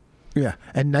now. Yeah,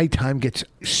 and nighttime gets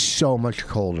so much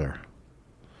colder.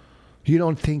 You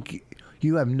don't think,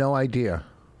 you have no idea.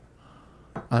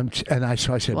 I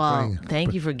said, well,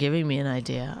 thank you for giving me an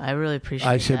idea. I really appreciate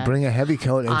it. I said, that. bring a heavy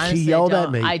coat, and honestly, she yelled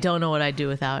at me. I don't know what I'd do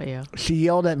without you. She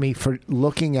yelled at me for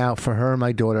looking out for her and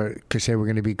my daughter because they were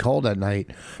going to be cold at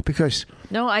night. Because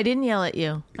no, I didn't yell at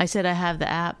you. I said I have the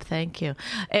app. Thank you.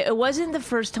 It wasn't the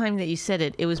first time that you said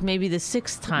it. It was maybe the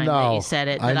sixth time that you said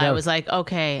it. And I was like,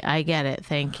 okay, I get it.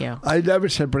 Thank you. I never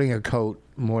said bring a coat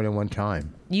more than one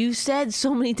time. You said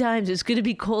so many times it's going to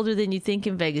be colder than you think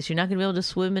in Vegas. You're not going to be able to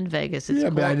swim in Vegas. It's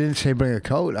cold. But I didn't say bring a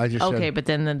coat. I just okay. said, But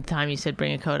then the time you said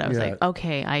bring a coat, I was like,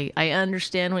 okay, I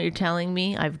understand what you're telling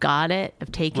me. I've got it.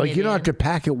 I've taken it. Like you don't have to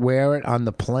pack it, wear it on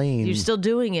the plane. You're still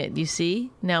doing it. You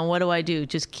see? Now what do I do?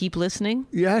 Just keep listening?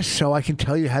 Yes, so I can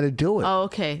tell you how to do it. Oh,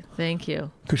 okay. Thank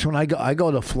you. Because when I go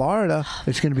to Florida,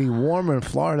 it's going to be warmer in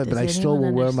Florida, but I still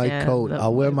will wear my coat.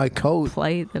 I'll wear my coat.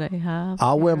 Flight that I have.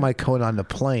 I'll wear my coat on the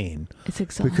plane. It's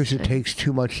exhausting. Because it takes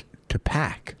too much to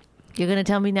pack. You're going to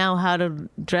tell me now how to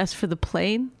dress for the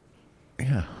plane?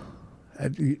 Yeah.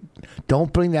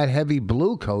 Don't bring that heavy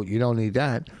blue coat. You don't need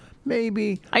that.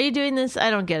 Maybe. Are you doing this?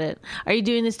 I don't get it. Are you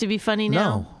doing this to be funny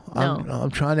now? No. I'm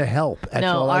trying to help. That's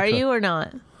no, are you or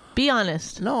not? Be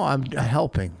honest. No, I'm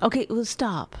helping. Okay, well,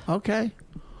 stop. Okay.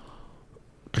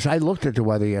 Because I looked at the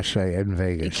weather yesterday in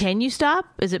Vegas. Can you stop?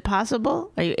 Is it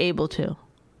possible? Are you able to?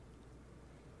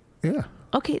 Yeah.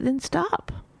 Okay, then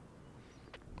stop.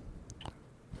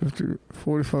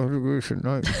 45 degrees at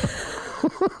night.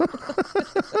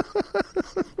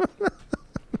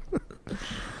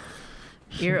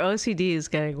 Your OCD is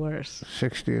getting worse.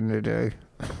 60 in the day.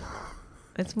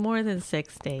 It's more than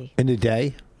 60. In the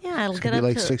day? Yeah, it'll get up to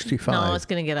like 65. No, it's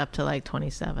going to get up to like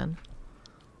 27.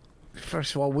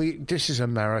 First of all, this is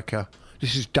America.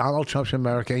 This is Donald Trump's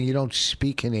America, and you don't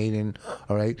speak Canadian,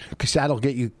 all right? Because that'll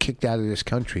get you kicked out of this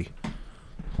country.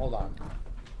 Hold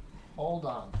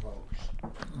on, folks.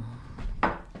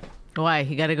 Why?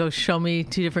 You got to go show me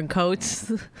two different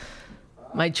coats?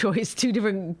 My choice, two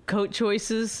different coat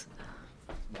choices?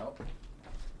 Nope.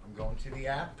 I'm going to the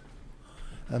app.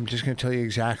 I'm just going to tell you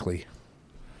exactly.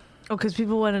 Oh, because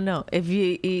people want to know. If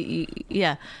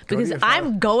yeah. Because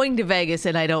I'm going to Vegas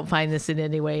and I don't find this in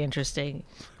any way interesting.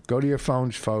 Go to your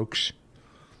phones, folks.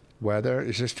 Weather.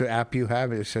 Is this the app you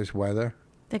have? It says weather.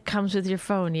 That comes with your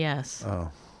phone, yes. Oh.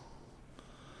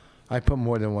 I put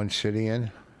more than one city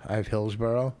in. I have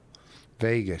Hillsborough,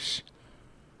 Vegas.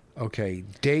 Okay,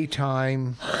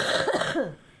 daytime,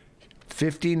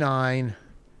 59.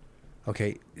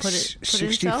 Okay, put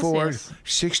 64,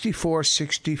 64,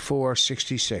 64,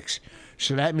 66.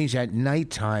 So that means at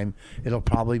nighttime, it'll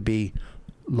probably be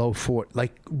low 40,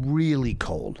 like really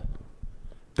cold.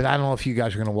 But I don't know if you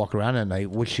guys are going to walk around at night,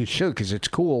 which you should, because it's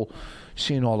cool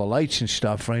seeing all the lights and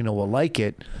stuff. Reno will like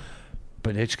it,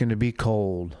 but it's going to be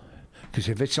cold. Because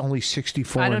if it's only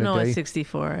 64 I don't in a know day, what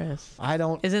 64 is. I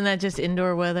don't. Isn't that just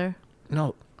indoor weather?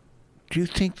 No. Do you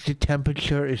think the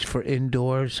temperature is for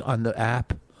indoors on the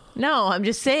app? No, I'm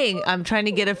just saying. I'm trying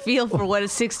to get a feel for what a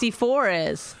 64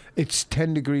 is. It's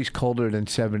 10 degrees colder than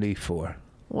 74.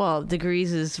 Well,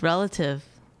 degrees is relative.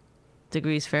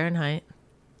 Degrees Fahrenheit.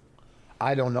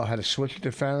 I don't know how to switch it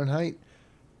to Fahrenheit,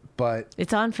 but...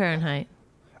 It's on Fahrenheit.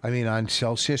 I mean, on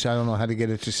Celsius. I don't know how to get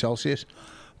it to Celsius.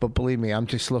 But believe me, I'm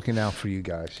just looking out for you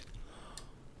guys.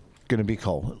 Going to be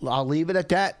cold. I'll leave it at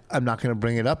that. I'm not going to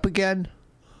bring it up again.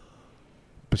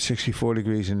 But 64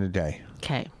 degrees in the day.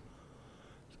 Okay.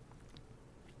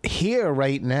 Here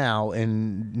right now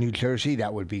in New Jersey,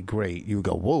 that would be great. You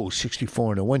go, whoa,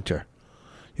 64 in the winter.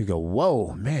 You go,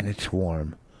 whoa, man, it's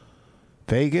warm.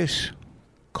 Vegas,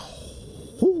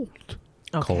 cold.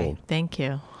 Okay, cold. Thank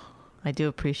you. I do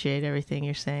appreciate everything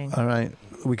you're saying. All right.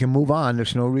 We can move on.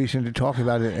 There's no reason to talk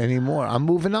about it anymore. I'm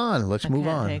moving on. Let's move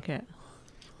on. Take it.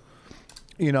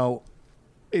 You know,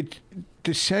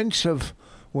 the sense of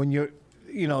when you're,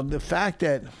 you know, the fact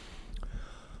that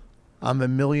I'm a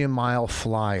 1,000,000-mile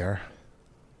flyer,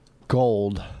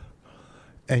 gold,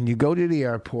 and you go to the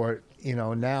airport,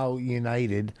 now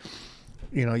United,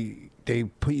 they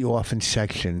put you off in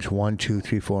sections 1, 2,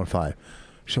 3, 4, and 5.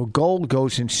 So Gold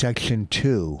goes in section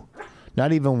 2,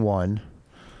 not even 1.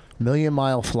 Million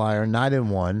Mile Flyer, not in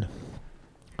 1.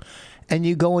 And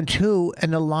you go in 2,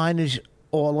 and the line is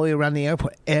all the way around the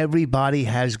airport. Everybody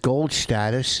has Gold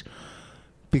status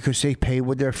because they pay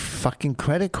with their fucking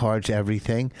credit cards,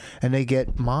 everything, and they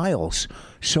get miles.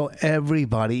 So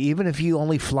everybody, even if you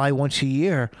only fly once a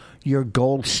year, you're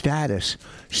Gold status.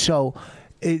 So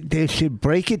they should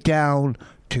break it down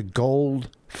to Gold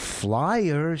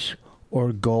flyers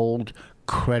or Gold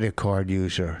credit card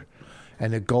user.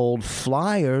 And the Gold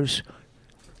flyers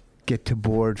get to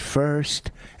board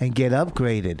first and get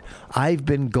upgraded. I've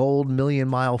been Gold Million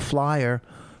Mile Flyer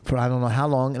for I don't know how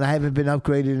long, and I haven't been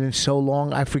upgraded in so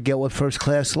long I forget what first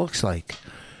class looks like.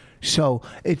 So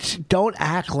don't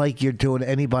act like you're doing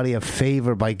anybody a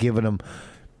favor by giving them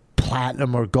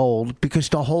platinum or gold, because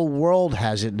the whole world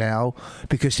has it now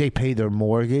because they pay their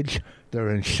mortgage, their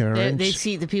insurance. They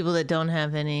see the people that don't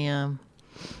have any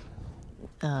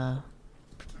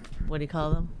what do you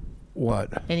call them?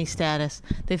 What? Any status.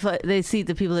 They see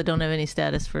the people that don't have any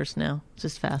status first now. It's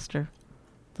just faster.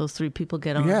 Those 3 people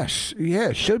get on. Yes. Yeah,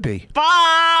 it should be.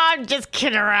 I'm just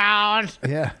kidding around.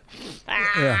 Yeah.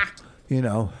 Yeah.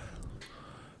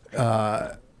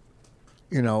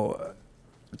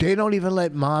 They don't even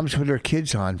let moms with their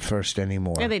kids on first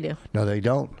anymore. Yeah, they do. No, they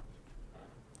don't.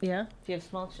 Yeah? If you have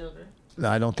small children.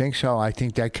 I don't think so. I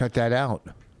think they cut that out.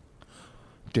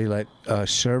 They let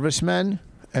servicemen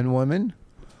and women.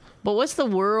 But what's the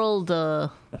world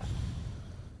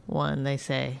one, they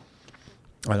say?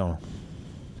 I don't know.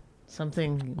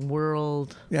 Something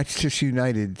world. That's just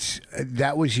United's.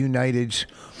 That was United's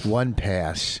one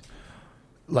pass.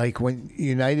 Like when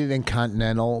United and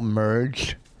Continental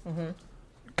merged,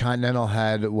 Continental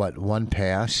had, one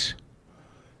pass?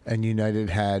 And United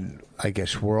had, I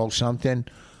guess, World something.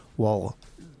 Well,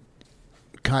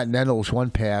 Continental's one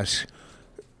pass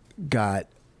got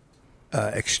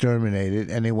exterminated,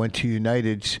 and they went to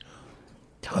United's.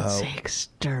 Don't say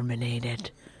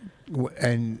exterminated.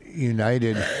 And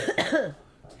United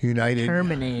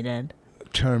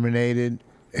terminated,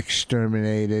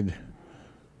 exterminated,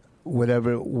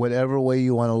 whatever way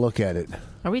you want to look at it.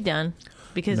 Are we done?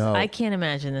 Because No. I can't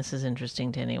imagine this is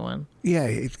interesting to anyone. Yeah,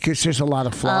 because there's a lot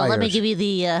of flyers. Let me give you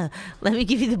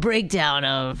the breakdown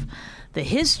of the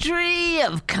history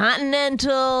of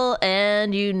Continental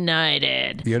and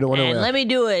United. You're the one who and asked. let me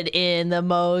do it in the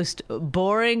most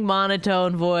boring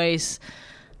monotone voice.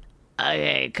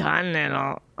 Okay,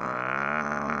 Continental.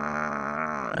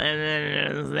 And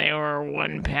then they were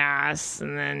one pass,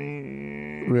 and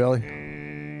then Really?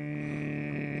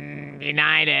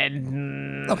 United.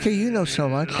 Okay, you know so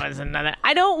much. Was another.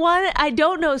 I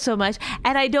don't know so much,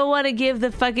 and I don't want to give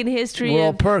the fucking history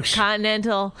World of Perks.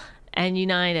 Continental and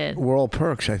United. World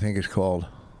Perks, I think it's called.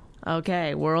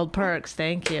 Okay, World Perks.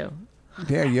 Thank you.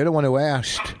 Yeah, you're the one who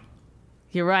asked.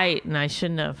 You're right, and I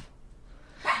shouldn't have.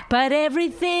 But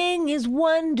everything is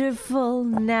wonderful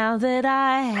now that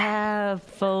I have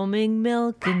foaming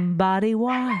milk and body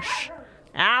wash.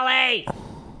 Allie!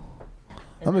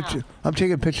 I'm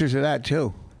taking pictures of that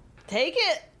too. Take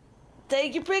it.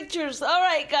 Take your pictures. All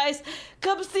right, guys.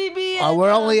 Come see me. We're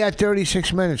only at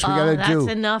 36 minutes. We gotta that's do.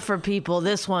 enough for people.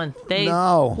 This one.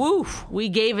 No. Woof. We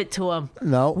gave it to them.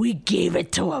 No. We gave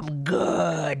it to them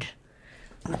good.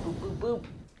 Boop, boop, boop, boop.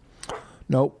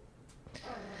 Nope.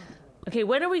 Okay,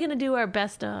 when are we going to do our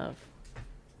best of?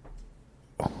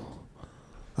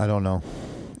 I don't know.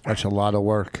 That's a lot of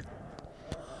work.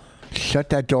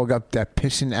 Shut that dog up, that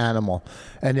pissing animal.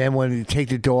 And then when you take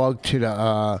the dog to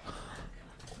the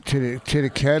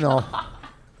kennel,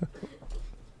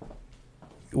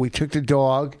 we took the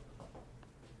dog.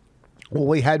 Well,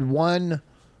 we had one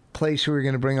place we were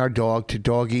going to bring our dog to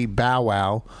Doggy Bow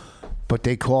Wow, but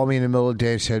they called me in the middle of the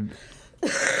day and said,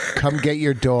 "Come get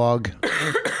your dog."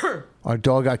 Our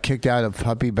dog got kicked out of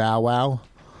Puppy Bow Wow.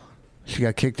 She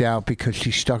got kicked out because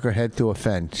she stuck her head through a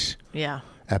fence. Yeah.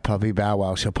 At Puppy Bow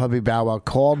Wow. So Puppy Bow Wow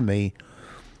called me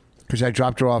because I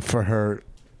dropped her off for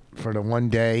the 1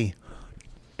 day,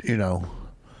 trial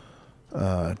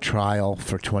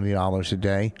for $20 a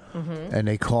day. Mm-hmm. And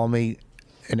they called me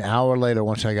an hour later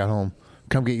once I got home.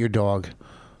 Come get your dog.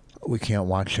 We can't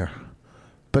watch her.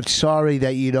 But sorry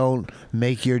that you don't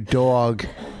make your dog,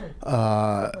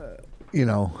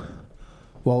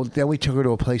 Well, then we took her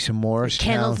to a place in Morristown.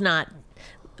 Kennel's not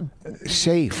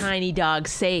safe. Tiny dog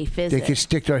safe, is They it? could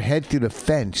stick their head through the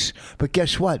fence. But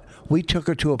guess what? We took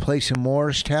her to a place in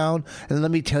Morristown, and let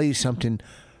me tell you something,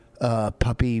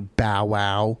 Puppy Bow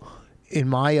Wow. In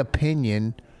my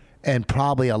opinion, and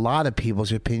probably a lot of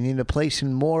people's opinion, the place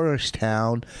in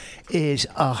Morristown is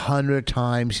 100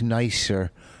 times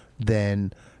nicer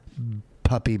than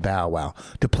Puppy Bow Wow.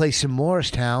 The place in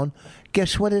Morristown,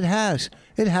 guess what it has?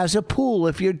 It has a pool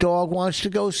if your dog wants to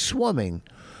go swimming.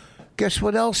 Guess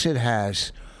what else it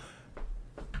has?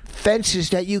 Fences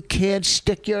that you can't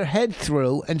stick your head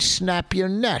through and snap your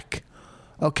neck.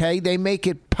 Okay? They make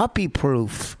it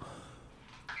puppy-proof.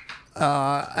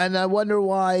 And I wonder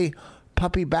why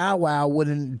Puppy Bow Wow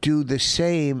wouldn't do the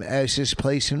same as this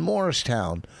place in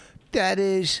Morristown. That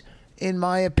is, in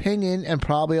my opinion, and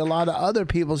probably a lot of other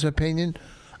people's opinion,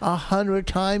 100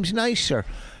 times nicer.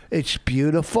 It's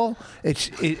beautiful.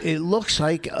 It looks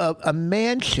like a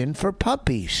mansion for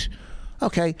puppies.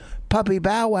 Okay, Puppy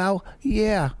Bow Wow,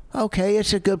 yeah, okay,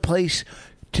 it's a good place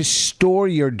to store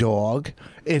your dog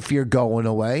if you're going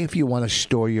away, if you want to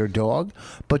store your dog.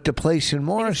 But the place in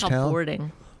Morristown...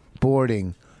 boarding.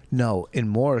 Boarding. No, in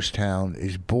Morristown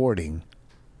is boarding.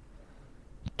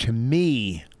 To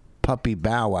me, Puppy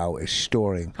Bow Wow is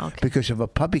storing. Okay. Because if a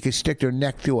puppy could stick their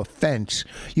neck through a fence,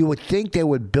 you would think they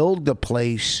would build the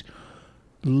place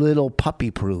little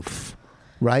puppy-proof.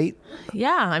 Right?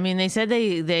 Yeah, I mean, they said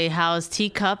they house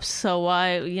teacups, so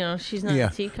why, she's not a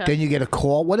teacup. Then you get a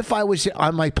call. What if I was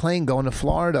on my plane going to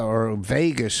Florida or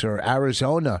Vegas or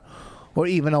Arizona or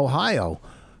even Ohio?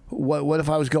 What if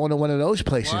I was going to one of those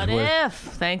places? What if?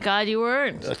 Thank God you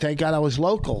weren't. Thank God I was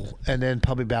local. And then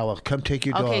Puppy Bow Wow, come take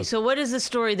your dog. Okay, so what is the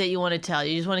story that you want to tell?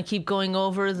 You just want to keep going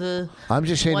over the... I'm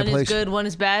just saying one the place... is good, one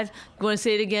is bad? You want to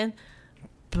say it again?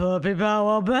 Puppy Bow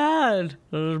Wow bad.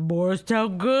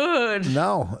 Morristown good.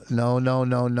 No.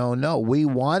 We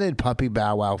wanted Puppy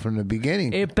Bow Wow from the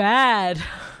beginning. It bad.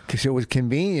 Because it was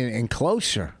convenient and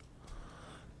closer.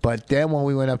 But then when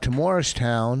we went up to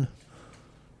Morristown,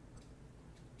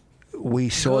 we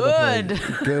saw the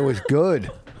place. It was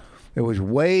good. It was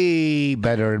way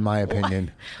better, in my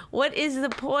opinion. What is the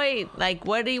point? Like,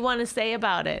 what do you want to say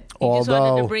about it? You just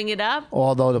wanted to bring it up?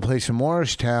 Although the place in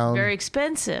Morristown... Very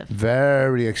expensive.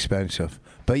 Very expensive.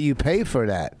 But you pay for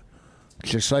that.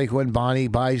 Just like when Bonnie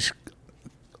buys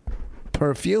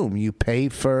perfume. You pay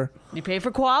for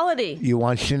quality. You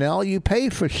want Chanel, you pay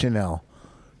for Chanel.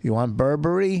 You want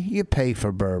Burberry, you pay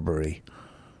for Burberry.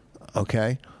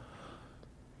 Okay?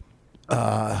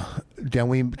 Then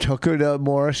we took her to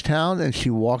Morristown, and she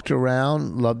walked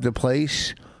around, loved the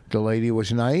place. The lady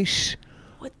was nice.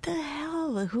 What the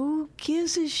hell? Who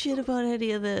gives a shit about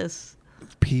any of this?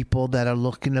 People that are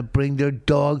looking to bring their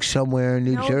dog somewhere in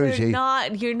New Jersey. They're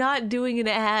not. You're not doing an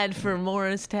ad for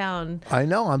Morristown. I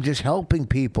know. I'm just helping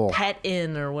people. Pet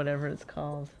Inn or whatever it's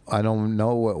called. I don't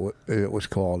know what it was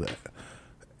called.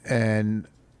 And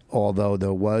although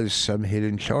there was some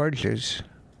hidden charges...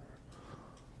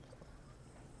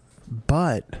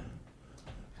 But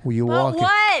you walk.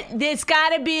 What? There's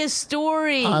got to be a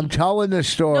story. I'm telling the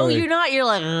story. No, you're not. You're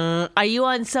like, are you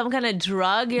on some kind of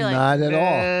drug? You're like, not at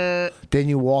all. Then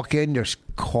you walk in. There's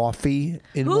coffee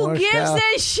in Who gives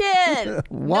a shit?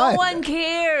 What? No one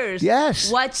cares.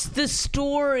 Yes. What's the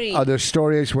story? The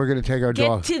story is we're going to take our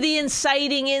dog. Get to the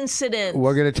inciting incident.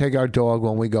 We're going to take our dog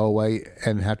when we go away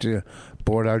and have to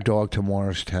board our dog to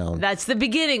Morristown. That's the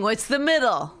beginning. What's the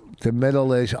middle? The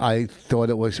middle is I thought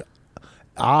it was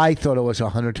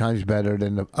 100 times better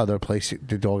than the other place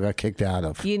the dog got kicked out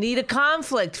of. You need a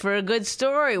conflict for a good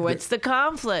story. What's the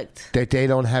conflict? That they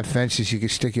don't have fences you can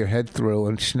stick your head through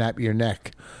and snap your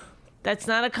neck. That's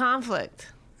not a conflict.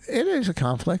 It is a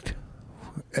conflict.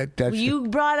 You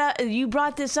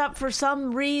brought this up for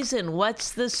some reason.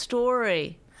 What's the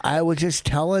story? I was just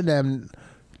telling them,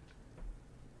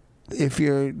 if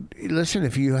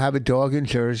you have a dog in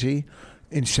Jersey,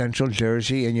 in Central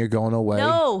Jersey, and you're going away.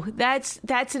 No, that's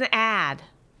an ad.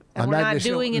 And we're not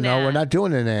doing an ad. No, we're not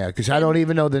doing an ad because I don't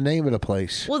even know the name of the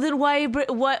place. Well, then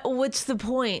what's the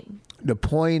point? The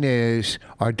point is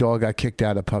our dog got kicked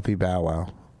out of Puppy Bow Wow.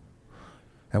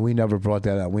 And we never brought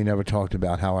that up. We never talked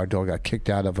about how our dog got kicked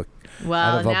out of a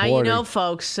Well, now you know,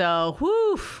 folks. So,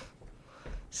 whoo,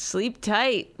 sleep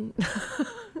tight.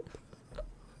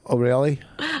 Oh, really?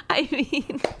 I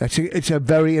mean, it's a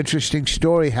very interesting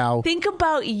story. How think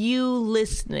about you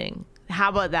listening. How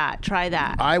about that? Try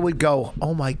that. I would go,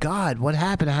 oh my God, what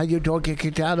happened? How did your dog get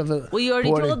kicked out of a? Well, you already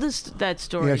told that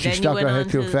story. Yeah, she stuck her head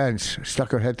through a fence.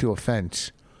 Stuck her head through a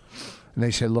fence, and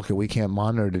they said, "Look, we can't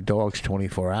monitor the dogs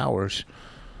 24 hours."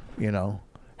 You know,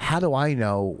 how do I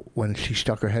know when she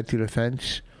stuck her head through the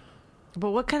fence?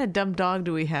 But what kind of dumb dog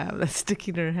do we have that's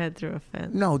sticking her head through a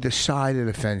fence? No, the side of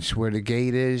the fence where the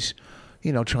gate is,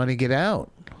 trying to get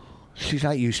out. She's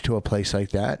not used to a place like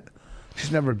that.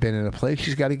 She's never been in a place.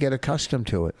 She's got to get accustomed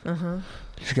to it.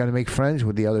 She's got to make friends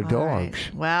with the other dogs.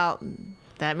 Right. Well,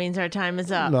 that means our time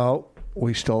is up. No,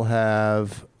 we still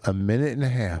have a minute and a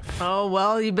half. Oh,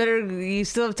 well, you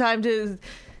still have time to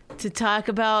talk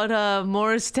about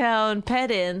Morristown Pet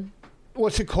Inn.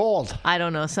 What's it called? I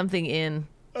don't know, something inn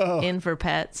for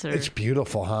pets. Or, it's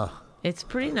beautiful, huh? It's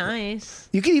pretty nice.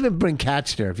 You can even bring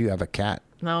cats there if you have a cat.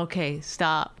 Okay,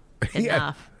 stop.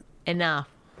 Enough.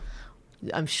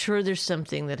 I'm sure there's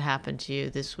something that happened to you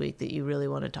this week that you really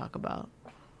want to talk about.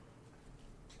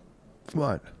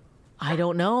 What? I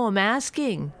don't know. I'm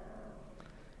asking.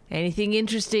 Anything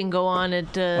interesting go on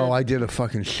at... I did a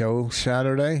fucking show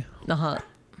Saturday. Uh-huh.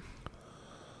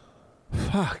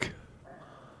 Fuck.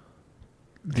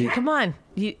 Come on.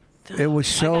 It was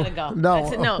so... I gotta go.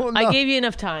 No, no, I gave you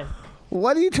enough time.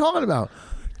 What are you talking about?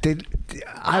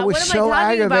 I was what am so I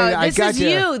talking aggravated. about? I got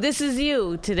you. This is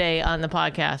you today on the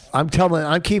podcast. I'm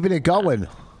keeping it going.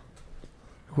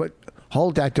 What?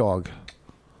 Hold that dog.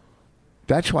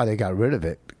 That's why they got rid of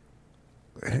it.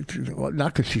 Well,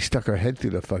 not because she stuck her head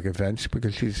through the fucking fence,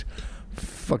 because she's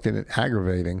fucking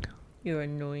aggravating. You're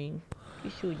annoying.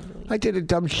 You're so annoying. I did a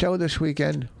dumb show this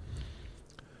weekend.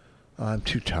 I'm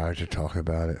too tired to talk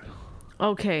about it.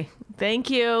 Okay.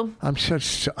 Thank you. I'm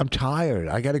tired.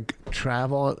 I got to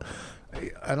travel.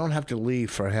 I don't have to leave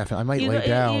for a half. I might lay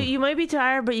down. You might be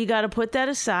tired, but you got to put that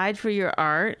aside for your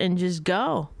art and just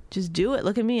go. Just do it.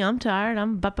 Look at me. I'm tired.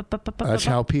 That's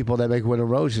how people that make Winter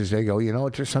Roses, they go,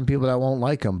 there's some people that won't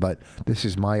like them, but this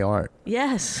is my art.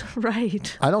 Yes,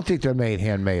 right. I don't think they're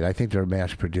handmade. I think they're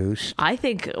mass produced. I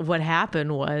think what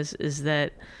happened is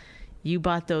that you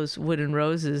bought those wooden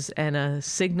roses and a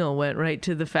signal went right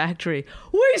to the factory.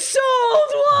 We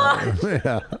sold one!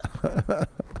 Yeah.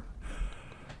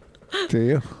 Do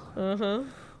you? Uh-huh.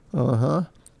 Uh-huh.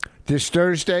 This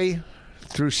Thursday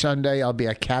through Sunday, I'll be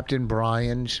at Captain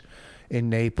Brian's in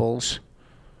Naples.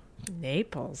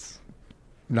 Naples?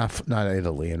 Not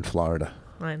Italy, in Florida.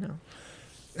 I know.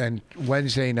 And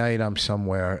Wednesday night, I'm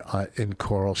somewhere in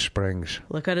Coral Springs.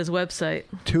 Look at his website.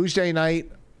 Tuesday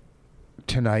night,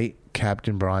 tonight,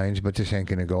 Captain Brian's, but this ain't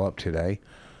going to go up today.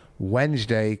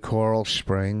 Wednesday, Coral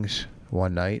Springs,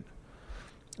 one night.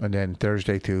 And then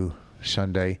Thursday through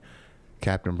Sunday,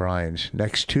 Captain Brian's.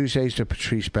 Next Tuesday's the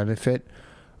Patrice Benefit.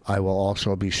 I will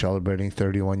also be celebrating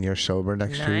 31 years sober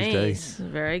next Tuesday. Nice.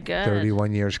 Very good.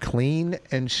 31 years clean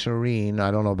and serene.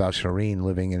 I don't know about serene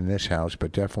living in this house,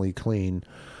 but definitely clean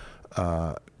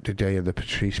the day of the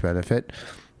Patrice Benefit.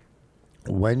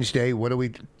 Wednesday,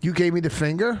 you gave me the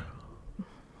finger?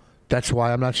 That's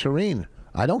why I'm not serene.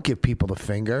 I don't give people the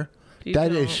finger.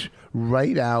 That is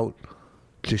right out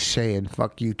just saying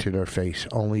fuck you to their face,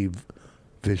 only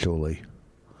visually.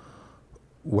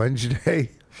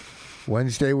 Wednesday,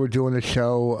 we're doing a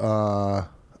show.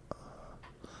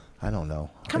 I don't know.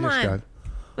 Come on.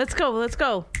 Let's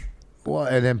go. Well,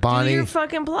 and then Bonnie. Do your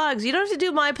fucking plugs. You don't have to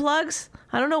do my plugs.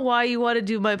 I don't know why you want to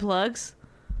do my plugs.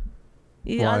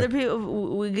 Other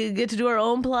people, we get to do our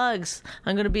own plugs.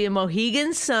 I'm going to be in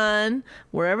Mohegan Sun,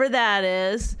 wherever that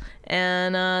is,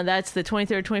 and that's the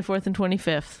 23rd, 24th, and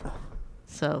 25th.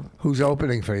 So, who's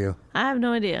opening for you? I have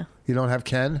no idea. You don't have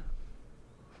Ken?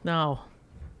 No.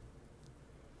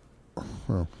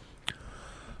 Well,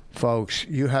 folks,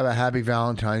 you have a happy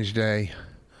Valentine's Day,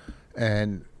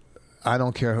 and I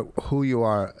don't care who you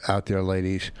are out there,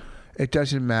 ladies. It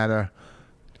doesn't matter.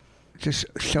 Just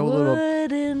show a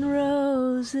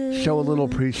little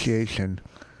appreciation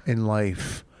in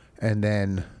life, and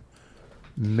then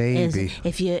maybe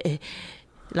a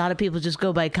lot of people just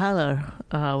go by color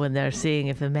when they're seeing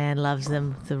if a man loves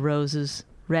them. The roses,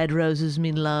 red roses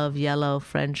mean love, yellow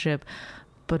friendship,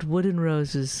 but wooden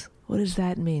roses, what does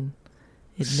that mean?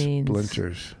 It means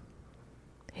splinters.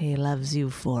 He loves you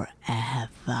forever.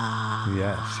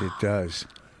 Yes, it does.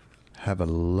 Have a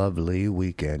lovely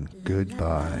weekend.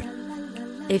 Goodbye.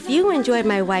 If you enjoyed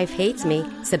My Wife Hates Me,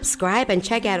 subscribe and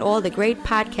check out all the great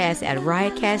podcasts at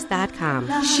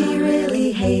riotcast.com. She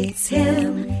really hates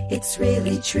him, it's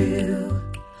really true.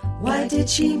 Why did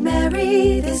she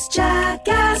marry this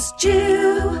jackass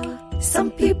Jew?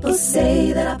 Some people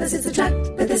say that opposites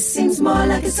attract, but this seems more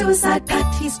like a suicide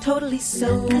pact. He's totally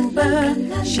sober,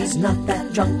 she's not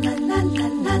that drunk.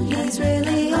 He's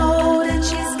really old and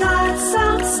she's got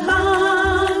some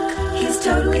spunk. He's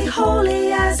totally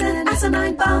holy as an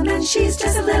asinine bomb, and she's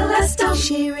just a little less dumb.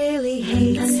 She really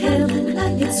hates him,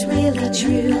 it's really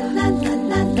true.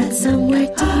 But somewhere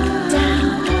deep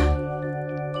down,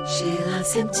 she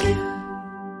loves him too.